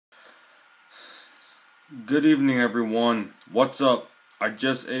Good evening, everyone. What's up? I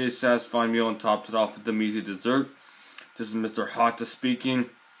just ate a satisfying meal and topped it off with the measly dessert. This is Mr. Hotta speaking.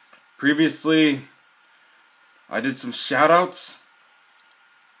 Previously, I did some shoutouts,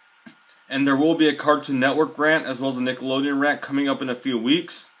 and there will be a Cartoon Network rant as well as a Nickelodeon rant coming up in a few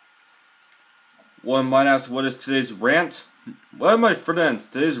weeks. One might ask, what is today's rant? Well, my friends,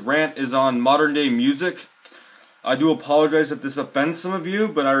 today's rant is on modern day music. I do apologize if this offends some of you,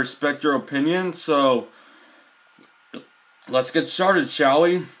 but I respect your opinion, so let's get started, shall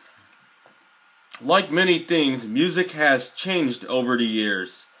we? Like many things, music has changed over the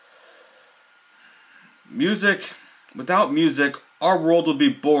years. Without music, our world would be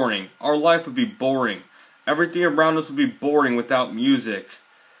boring. Our life would be boring. Everything around us would be boring without music.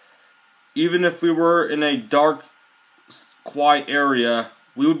 Even if we were in a dark, quiet area,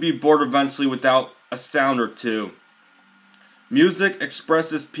 we would be bored eventually without a sound or two. Music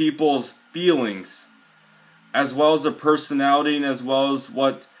expresses people's feelings, as well as their personality, and as well as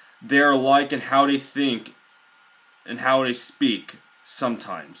what they're like and how they think and how they speak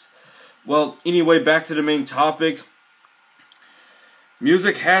sometimes. Well, anyway, back to the main topic.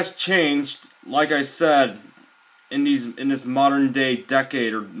 Music has changed, like I said, in this modern day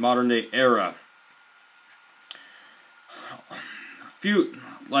decade or modern day era.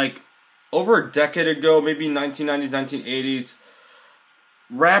 Over a decade ago, maybe 1990s, 1980s,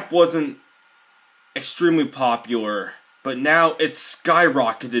 rap wasn't extremely popular, but now it's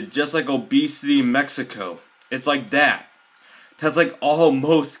skyrocketed, just like obesity in Mexico. It's like that. That's like all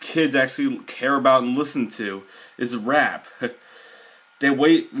most kids actually care about and listen to is rap.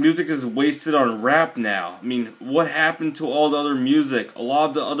 Music is wasted on rap now. I mean, what happened to all the other music? A lot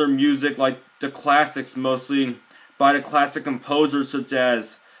of the other music, like the classics, mostly by the classic composers such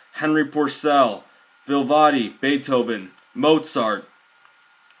as Henry Purcell, Vivaldi, Beethoven, Mozart.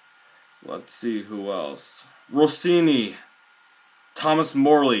 Let's see who else. Rossini, Thomas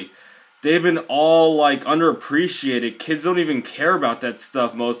Morley. They've been all like underappreciated. Kids don't even care about that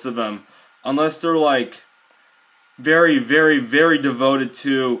stuff, most of them. Unless they're like very, very, very devoted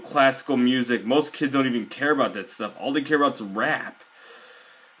to classical music. Most kids don't even care about that stuff. All they care about is rap.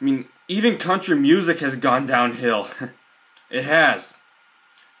 I mean, even country music has gone downhill. It has.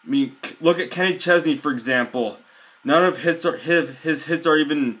 I mean, look at Kenny Chesney, for example. None of his hits are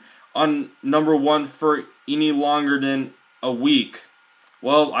even on number one for any longer than a week.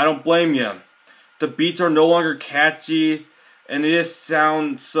 Well, I don't blame you. The beats are no longer catchy, and they just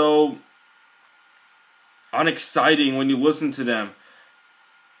sound so unexciting when you listen to them.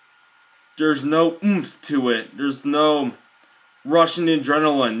 There's no oomph to it. There's no rushing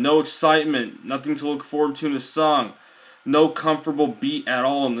adrenaline, no excitement, nothing to look forward to in the song. No comfortable beat at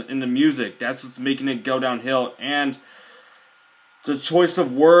all in the music. That's what's making it go downhill. And the choice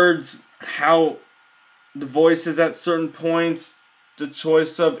of words, how the voice is at certain points, the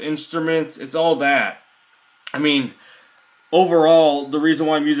choice of instruments, it's all that. I mean, overall, the reason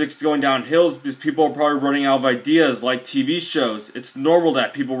why music's going downhill is because people are probably running out of ideas, like TV shows. It's normal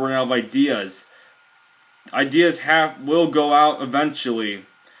that people run out of ideas. Ideas will go out eventually.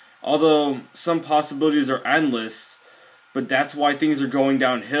 Although some possibilities are endless. But that's why things are going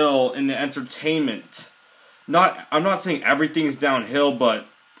downhill in the entertainment. I'm not saying everything's downhill, but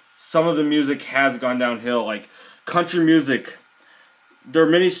some of the music has gone downhill. Like country music, there are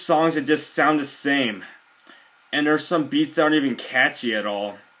many songs that just sound the same. And there's some beats that aren't even catchy at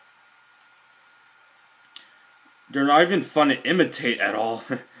all. They're not even fun to imitate at all.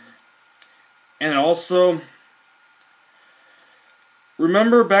 And also,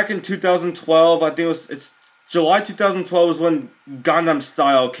 remember back in 2012, I think it's July 2012 was when Gangnam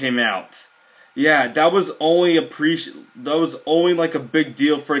Style came out. Yeah, that was only like a big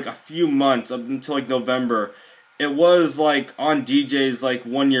deal for like a few months up until like November. It was like on DJs like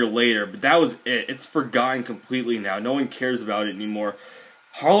 1 year later, but that was it. It's forgotten completely now. No one cares about it anymore.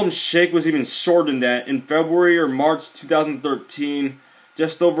 Harlem Shake was even shorter than that. In February or March 2013,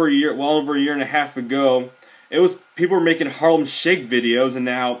 just over a year, well over a year and a half ago, people were making Harlem Shake videos, and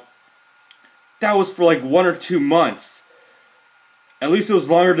now that was for like 1 or 2 months. At least it was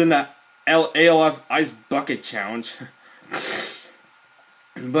longer than that ALS Ice Bucket Challenge.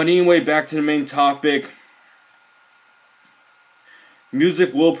 But anyway, back to the main topic.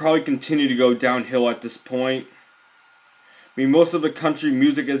 Music will probably continue to go downhill at this point. I mean, most of the country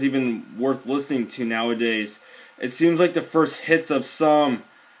music is even worth listening to nowadays. It seems like the first hits of some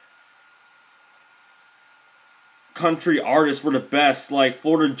country artists were the best. Like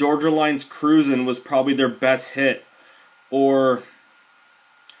Florida Georgia Line's Cruisin' was probably their best hit. Or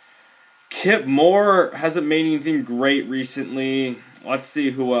Kip Moore hasn't made anything great recently. Let's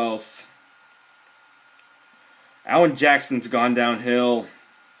see who else. Alan Jackson's gone downhill.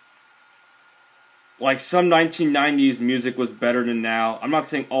 Like, some 1990s music was better than now. I'm not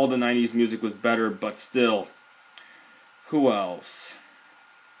saying all the 90s music was better, but still. Who else?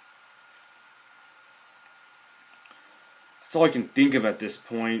 That's all I can think of at this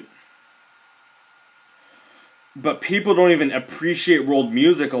point. But people don't even appreciate world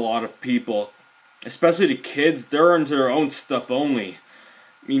music, a lot of people. Especially the kids, they're into their own stuff only.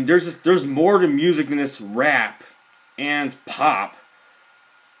 I mean, there's more to music than this rap and pop.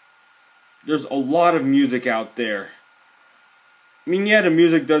 There's a lot of music out there. I mean, yeah, the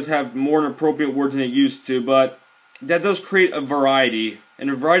music does have more inappropriate words than it used to, but that does create a variety. And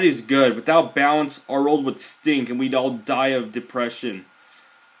a variety is good. Without balance, our world would stink and we'd all die of depression.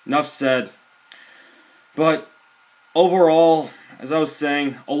 Enough said. But overall, as I was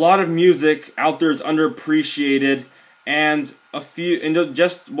saying, a lot of music out there is underappreciated, and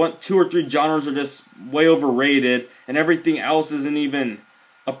just 2 or 3 genres are just way overrated, and everything else isn't even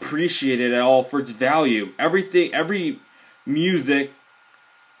appreciated at all for its value. Every music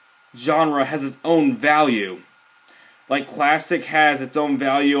genre has its own value. Like, classic has its own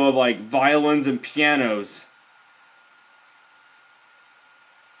value of, like, violins and pianos.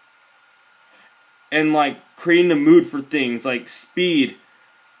 And, like, creating a mood for things like speed,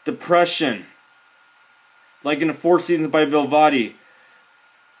 depression. Like in the Four Seasons by Vivaldi.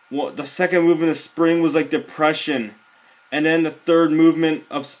 Well, the second movement of Spring was like depression. And then the third movement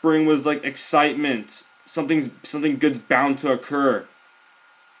of Spring was like excitement. Something good's bound to occur.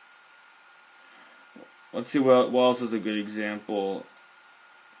 Let's see what else is a good example.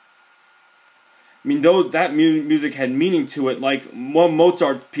 I mean, though that music had meaning to it, like one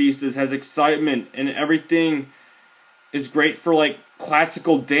Mozart pieces has excitement, and everything is great for like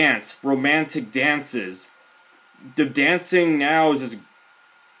classical dance, romantic dances. The dancing now is just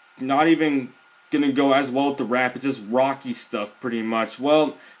not even gonna go as well with the rap. It's just rocky stuff, pretty much.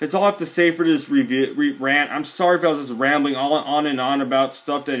 Well, that's all I have to say for this rant. I'm sorry if I was just rambling on and on about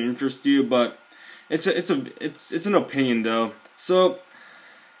stuff that interests you, but it's an opinion though. So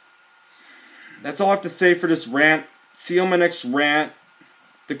that's all I have to say for this rant. See you on my next rant.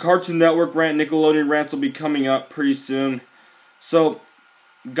 The Cartoon Network rant, Nickelodeon rants will be coming up pretty soon. So,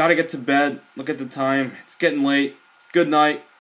 gotta get to bed. Look at the time. It's getting late. Good night.